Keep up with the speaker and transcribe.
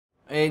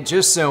It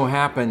just so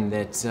happened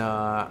that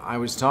I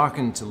was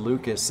talking to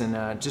Lucas in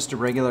just a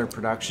regular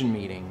production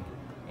meeting,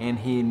 and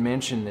he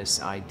mentioned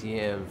this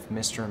idea of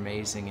Mr.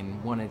 Amazing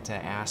and wanted to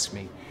ask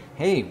me,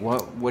 hey,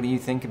 what do you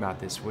think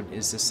about this?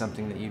 Is this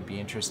something that you'd be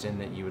interested in,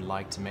 that you would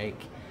like to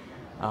make?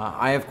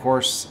 I, of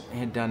course,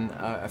 had done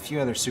a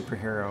few other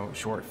superhero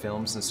short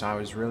films, and so I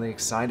was really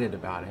excited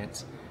about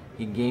it.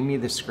 He gave me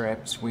the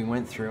script, we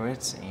went through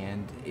it,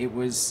 and it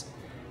was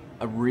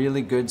a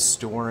really good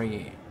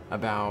story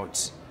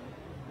about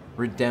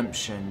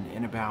redemption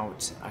and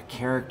about a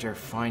character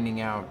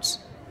finding out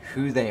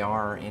who they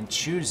are and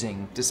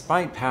choosing,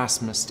 despite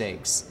past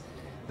mistakes,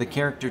 the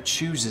character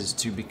chooses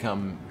to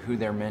become who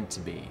they're meant to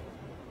be.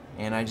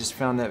 And I just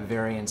found that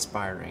very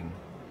inspiring.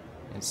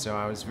 And so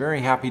I was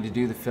very happy to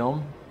do the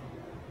film,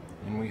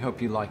 and we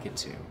hope you like it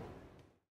too.